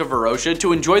flocked to Varosha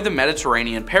to enjoy the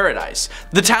Mediterranean paradise.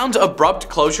 The town's abrupt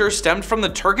closure stemmed from the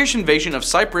Turkish invasion of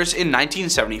Cyprus in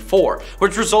 1974,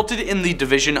 which resulted in the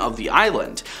division of the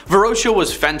island. Varosha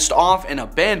was fenced off and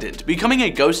abandoned, becoming a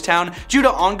ghost town due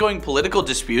to ongoing political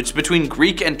disputes between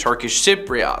Greek and Turkish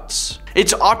Cypriots.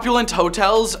 Its opulent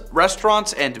hotels,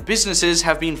 restaurants, and businesses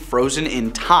have been frozen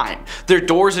in time, their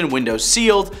doors and windows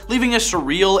sealed, leaving a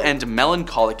surreal and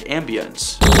melancholic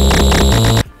ambience.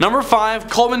 Number 5.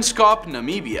 Kolmanskop,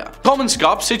 Namibia.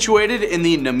 Kolmanskop, situated in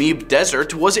the Namib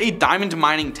Desert, was a diamond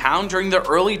mining town during the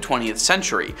early 20th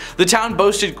century. The town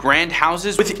boasted grand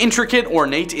houses with intricate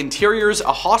ornate interiors,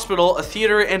 a hospital, a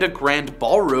theater, and a grand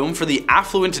ballroom for the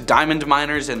affluent diamond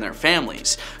miners and their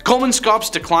families. Kolmanskop's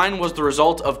decline was the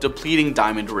result of depleting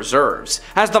diamond reserves.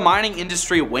 As the mining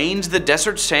industry waned, the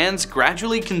desert sands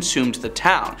gradually consumed the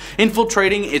town,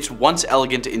 infiltrating its once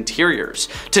elegant interiors.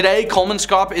 Today,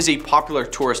 Kolmanskop is a popular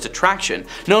tourist attraction,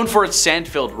 known for its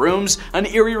sand-filled rooms, an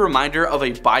eerie reminder of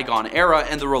a bygone era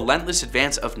and the relentless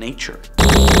advance of nature.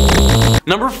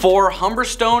 Number 4.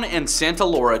 Humberstone and Santa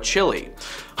Laura, Chile.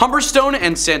 Humberstone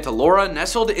and Santa Laura,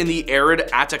 nestled in the arid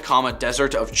Atacama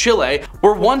Desert of Chile,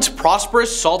 were once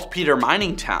prosperous saltpeter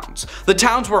mining towns. The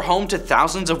towns were home to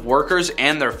thousands of workers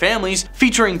and their families,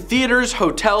 featuring theaters,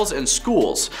 hotels, and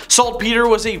schools. Saltpeter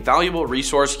was a valuable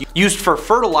resource used for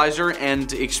fertilizer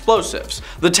and explosives.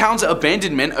 The town's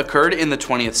abandonment occurred in the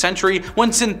 20th century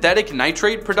when synthetic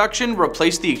nitrate production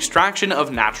replaced the extraction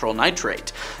of natural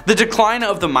nitrate. The decline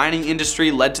of the mining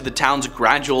industry led to the town's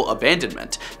gradual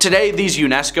abandonment. Today, these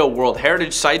UNESCO World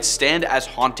Heritage Sites stand as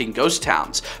haunting ghost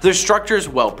towns, their structures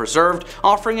well preserved,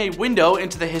 offering a window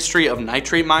into the history of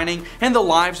nitrate mining and the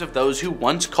lives of those who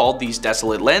once called these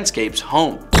desolate landscapes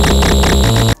home.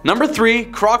 Number 3.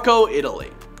 Krakow,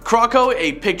 Italy. Krakow,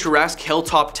 a picturesque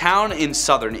hilltop town in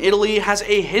southern Italy, has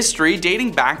a history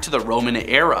dating back to the Roman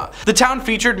era. The town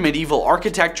featured medieval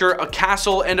architecture, a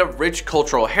castle, and a rich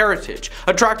cultural heritage,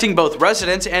 attracting both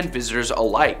residents and visitors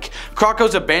alike.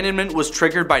 Krakow's abandonment was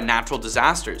triggered by natural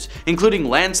disasters, including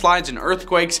landslides and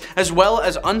earthquakes, as well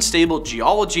as unstable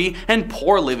geology and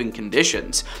poor living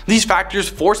conditions. These factors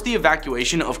forced the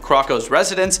evacuation of Krakow's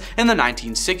residents in the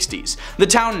 1960s. The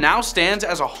town now stands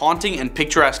as a haunting and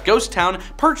picturesque ghost town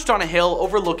perched on a hill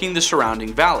overlooking the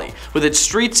surrounding valley, with its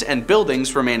streets and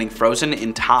buildings remaining frozen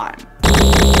in time.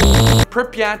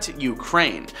 Pripyat,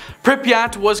 Ukraine.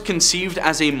 Pripyat was conceived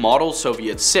as a model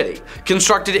Soviet city,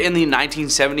 constructed in the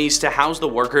 1970s to house the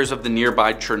workers of the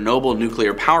nearby Chernobyl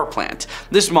nuclear power plant.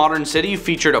 This modern city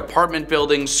featured apartment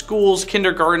buildings, schools,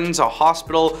 kindergartens, a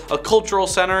hospital, a cultural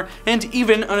center, and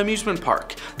even an amusement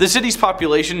park. The city's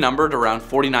population numbered around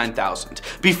 49,000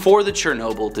 before the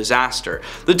Chernobyl disaster.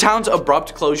 The town's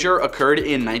abrupt closure occurred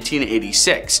in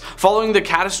 1986, following the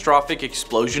catastrophic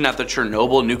explosion at the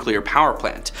Chernobyl nuclear power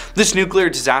plant. This nuclear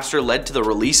disaster led to the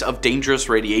release of dangerous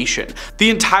radiation. The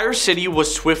entire city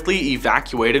was swiftly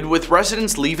evacuated, with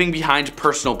residents leaving behind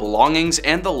personal belongings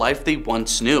and the life they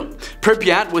once knew.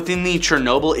 Pripyat, within the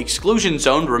Chernobyl exclusion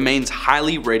zone, remains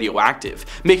highly radioactive,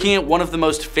 making it one of the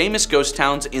most famous ghost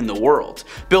towns in the world.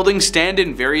 Buildings stand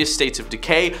in various states of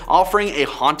decay, offering a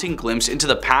haunting glimpse into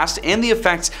the past and the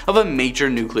effects of a major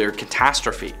nuclear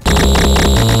catastrophe.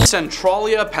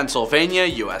 Centralia, Pennsylvania,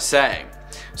 USA.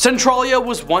 Centralia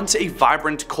was once a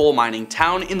vibrant coal mining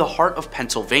town in the heart of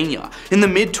Pennsylvania. In the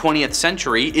mid-20th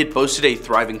century, it boasted a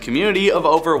thriving community of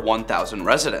over 1,000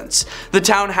 residents. The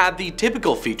town had the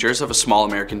typical features of a small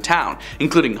American town,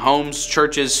 including homes,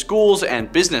 churches, schools,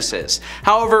 and businesses.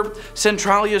 However,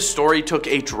 Centralia's story took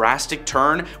a drastic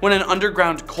turn when an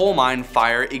underground coal mine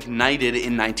fire ignited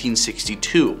in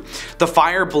 1962. The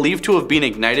fire, believed to have been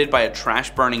ignited by a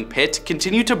trash-burning pit,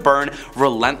 continued to burn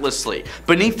relentlessly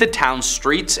beneath the town's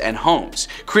streets and homes,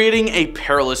 creating a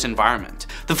perilous environment.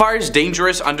 The fire's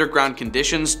dangerous underground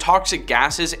conditions, toxic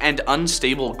gases, and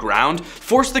unstable ground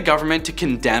forced the government to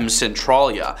condemn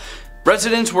Centralia.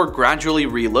 Residents were gradually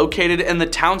relocated and the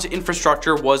town's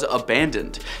infrastructure was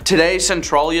abandoned. Today,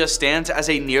 Centralia stands as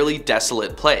a nearly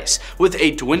desolate place, with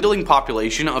a dwindling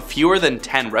population of fewer than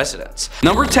 10 residents.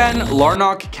 Number 10.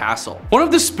 Larnock Castle. One of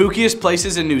the spookiest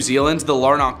places in New Zealand, the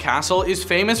Larnock Castle is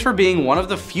famous for being one of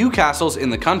the few castles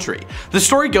in the country. The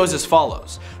story goes as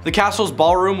follows. The castle's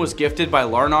ballroom was gifted by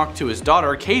Larnock to his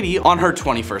daughter Katie on her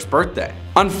 21st birthday.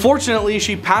 Unfortunately,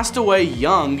 she passed away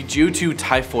young due to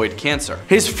typhoid cancer.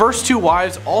 His first two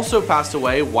wives also passed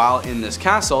away while in this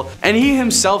castle, and he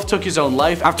himself took his own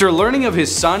life after learning of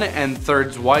his son and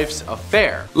third wife's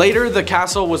affair. Later, the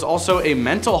castle was also a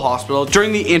mental hospital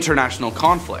during the international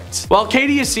conflicts. While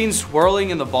Katie is seen swirling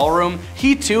in the ballroom,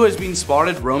 he too has been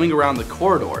spotted roaming around the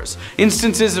corridors.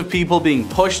 Instances of people being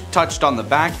pushed, touched on the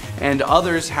back, and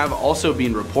others have also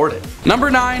been reported. Number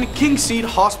 9. King Seat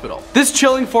Hospital. This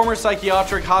chilling former psychiatric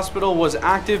Psychiatric Hospital was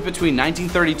active between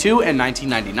 1932 and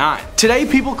 1999. Today,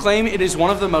 people claim it is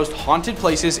one of the most haunted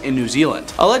places in New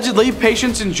Zealand. Allegedly,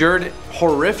 patients endured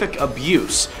horrific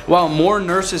abuse, while more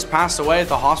nurses passed away at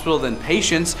the hospital than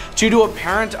patients due to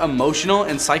apparent emotional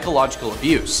and psychological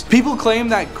abuse. People claim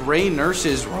that gray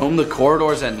nurses roam the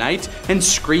corridors at night and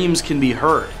screams can be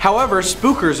heard. However,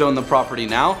 spookers own the property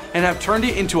now and have turned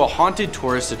it into a haunted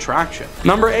tourist attraction.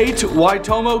 Number 8.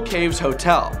 Waitomo Caves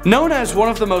Hotel. Known as one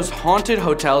of the most haunted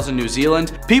hotels in New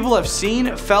Zealand, people have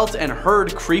seen, felt, and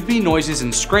heard creepy noises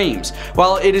and screams,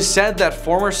 while it is said that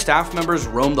former staff members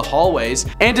roam the hallways,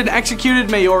 and an executed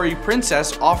Maori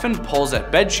princess often pulls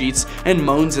at bedsheets and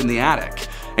moans in the attic.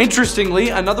 Interestingly,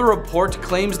 another report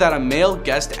claims that a male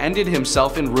guest ended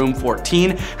himself in room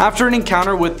 14 after an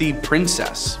encounter with the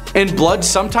princess, and blood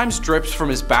sometimes drips from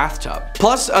his bathtub.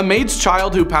 Plus, a maid's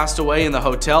child who passed away in the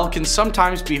hotel can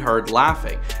sometimes be heard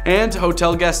laughing, and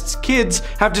hotel guests' kids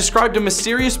have described a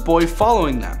mysterious boy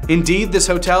following them. Indeed, this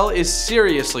hotel is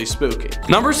seriously spooky.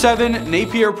 Number 7.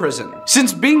 Napier Prison.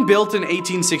 Since being built in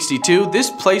 1862,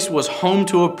 this place was home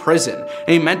to a prison,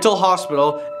 a mental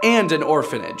hospital, and an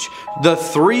orphanage. The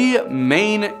three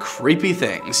main creepy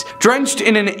things. Drenched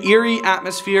in an eerie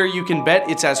atmosphere, you can bet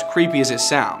it's as creepy as it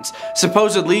sounds.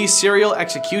 Supposedly, serial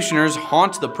executioners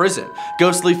haunt the prison,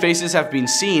 ghostly faces have been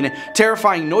seen,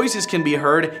 terrifying noises can be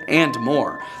heard, and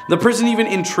more. The prison even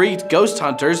intrigued Ghost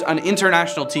Hunters, an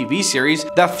international TV series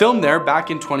that filmed there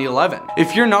back in 2011.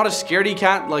 If you're not a scaredy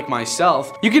cat like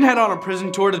myself, you can head on a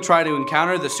prison tour to try to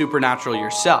encounter the supernatural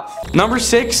yourself. Number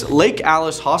 6. Lake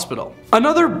Alice Hospital.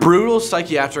 Another brutal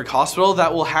psychiatric hospital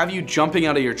that will have you jumping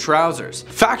out of your trousers.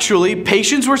 Factually,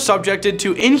 patients were subjected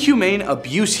to inhumane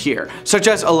abuse here, such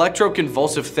as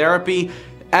electroconvulsive therapy,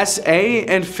 SA,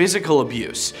 and physical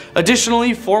abuse.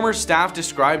 Additionally, former staff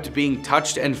described being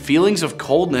touched and feelings of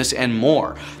coldness and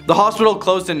more. The hospital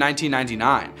closed in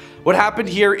 1999. What happened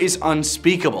here is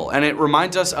unspeakable, and it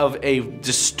reminds us of a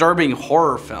disturbing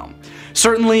horror film.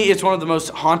 Certainly, it's one of the most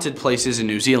haunted places in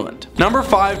New Zealand. Number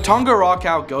 5.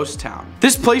 Tongarakau Ghost Town.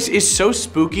 This place is so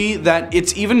spooky that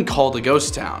it's even called a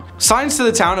ghost town. Signs to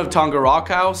the town of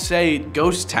Tongarakau say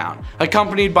ghost town,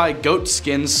 accompanied by goat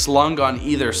skins slung on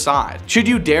either side. Should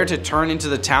you dare to turn into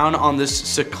the town on this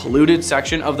secluded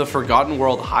section of the Forgotten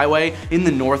World Highway in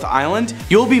the North Island,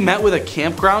 you'll be met with a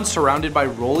campground surrounded by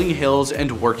rolling hills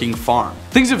and working farm.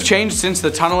 Things have changed since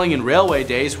the tunneling and railway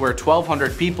days where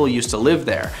 1,200 people used to live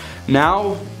there.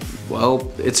 Now,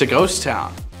 well, it's a ghost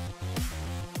town.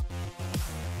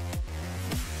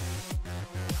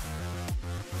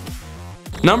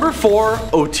 Number 4.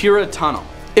 Otira Tunnel.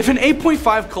 If an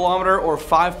 8.5 kilometer or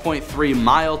 5.3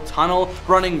 mile tunnel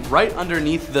running right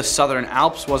underneath the Southern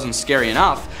Alps wasn't scary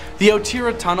enough, the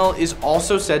Otira Tunnel is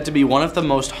also said to be one of the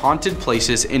most haunted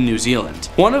places in New Zealand.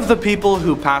 One of the people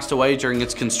who passed away during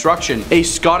its construction, a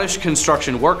Scottish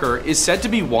construction worker, is said to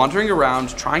be wandering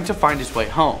around trying to find his way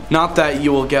home. Not that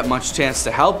you will get much chance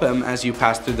to help him as you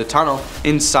pass through the tunnel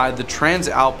inside the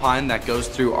Transalpine that goes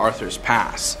through Arthur's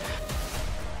Pass.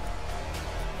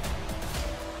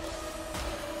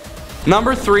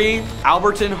 Number 3.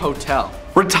 Alberton Hotel.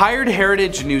 Retired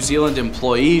Heritage New Zealand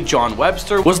employee John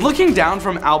Webster was looking down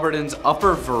from Alberton's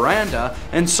upper veranda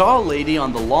and saw a lady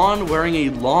on the lawn wearing a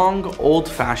long,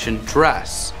 old-fashioned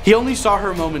dress. He only saw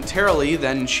her momentarily,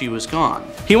 then she was gone.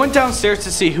 He went downstairs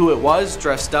to see who it was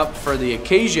dressed up for the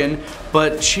occasion,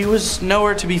 but she was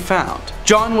nowhere to be found.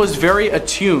 John was very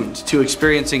attuned to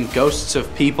experiencing ghosts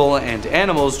of people and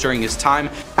animals during his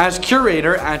time as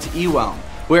curator at Ewelm,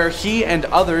 where he and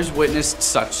others witnessed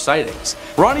such sightings.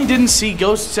 Ronnie didn't see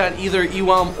ghosts at either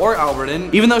Ewelm or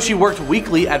Alberton, even though she worked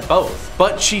weekly at both.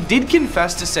 But she did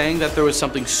confess to saying that there was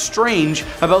something strange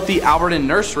about the Alberton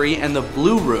nursery and the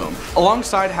Blue Room,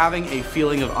 alongside having a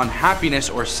feeling of unhappiness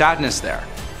or sadness there.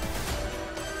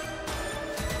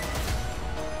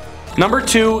 Number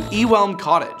 2. Ewelm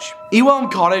Cottage.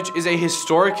 Ewelm Cottage is a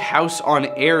historic house on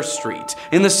Eyre Street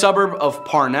in the suburb of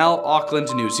Parnell, Auckland,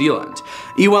 New Zealand.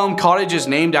 Ewelm Cottage is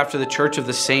named after the church of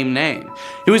the same name.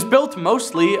 It was built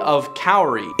mostly of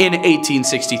kauri in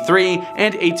 1863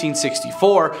 and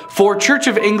 1864 for Church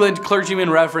of England clergyman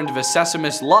Reverend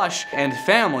Vicesimus Lush and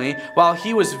family while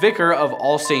he was vicar of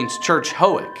All Saints Church,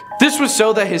 Howick. This was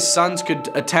so that his sons could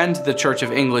attend the Church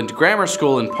of England Grammar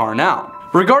School in Parnell.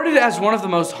 Regarded as one of the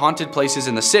most haunted places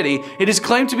in the city, it is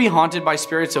claimed to be haunted by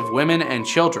spirits of women and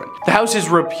children. The house is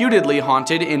reputedly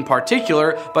haunted in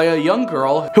particular by a young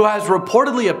girl who has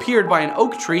reportedly appeared by an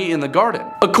oak tree in the garden.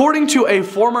 According to a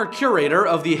former curator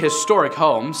of the historic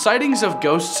home, sightings of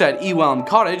ghosts at Ewelm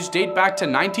Cottage date back to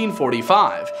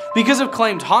 1945. Because of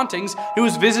claimed hauntings, it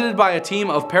was visited by a team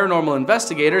of paranormal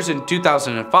investigators in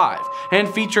 2005 and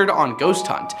featured on Ghost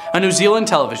Hunt, a New Zealand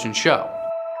television show.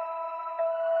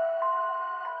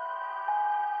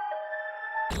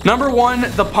 Number 1.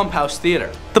 The Pump House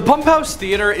Theatre. The Pump House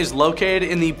Theatre is located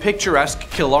in the picturesque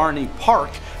Killarney Park,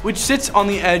 which sits on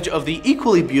the edge of the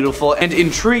equally beautiful and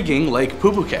intriguing Lake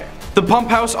Pupuke. The Pump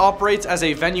House operates as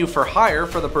a venue for hire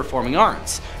for the performing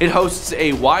arts. It hosts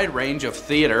a wide range of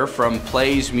theater, from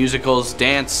plays, musicals,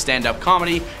 dance, stand-up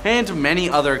comedy, and many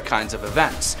other kinds of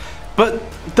events. But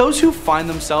those who find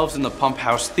themselves in the Pump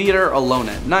House Theatre alone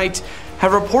at night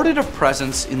have reported a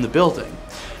presence in the building.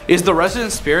 Is the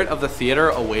resident spirit of the theater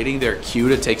awaiting their cue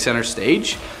to take center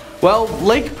stage? Well,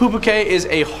 Lake Pupuke is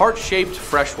a heart-shaped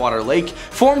freshwater lake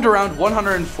formed around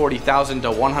 140,000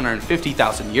 to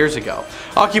 150,000 years ago,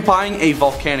 occupying a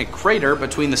volcanic crater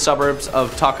between the suburbs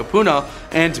of Takapuna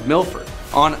and Milford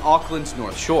on Auckland's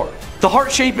north shore. The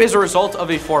heart shape is a result of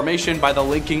a formation by the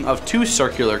linking of two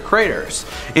circular craters.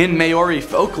 In Maori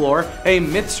folklore, a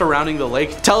myth surrounding the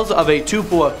lake tells of a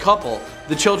Tupua couple,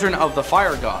 the children of the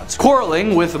fire gods,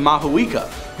 quarreling with Mahuika,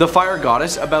 the fire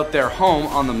goddess, about their home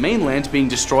on the mainland being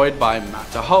destroyed by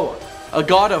Matahoa, a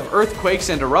god of earthquakes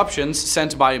and eruptions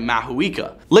sent by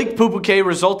Mahuika. Lake Pupuke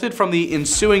resulted from the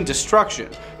ensuing destruction,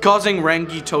 causing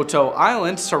Rangitoto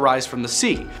Island to rise from the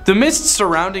sea. The mists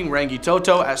surrounding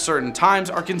Rangitoto at certain times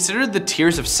are considered the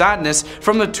tears of sadness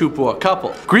from the Tupua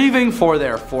couple, grieving for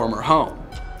their former home.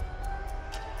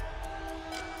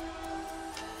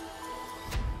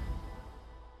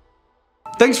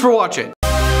 Thanks for watching.